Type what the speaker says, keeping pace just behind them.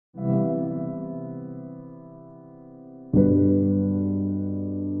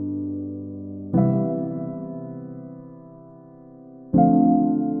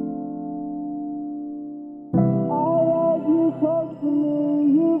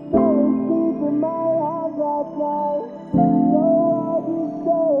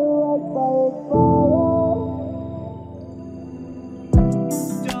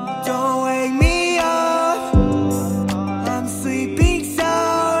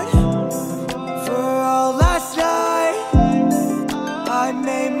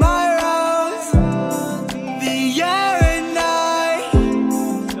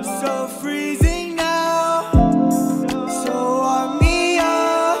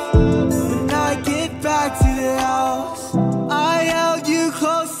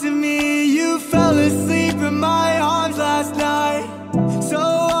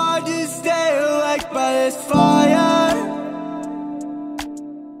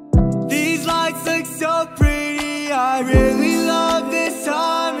I really love this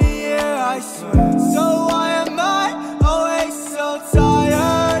time of year, I swear. So why am I always so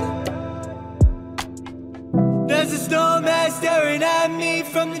tired? There's a snowman staring at me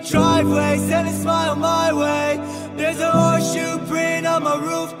from the driveway, sending a smile my way. There's a horseshoe print on my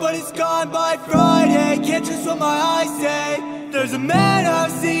roof, but it's gone by Friday. Can't trust what my eyes say. There's a man I've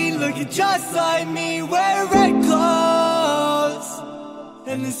seen looking just like me, wearing red clothes.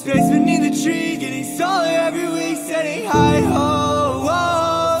 And the space beneath the tree getting smaller every week, saying hi ho,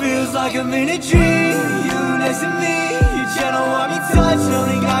 whoa. Feels like I'm in a dream, you next to me. Your gentle warm touch,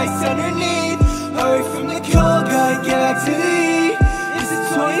 feeling ice underneath. Hurry from the cold, gotta get back to the heat. It's the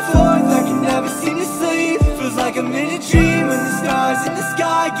 24th, I can never seem to sleep. Feels like I'm in a dream.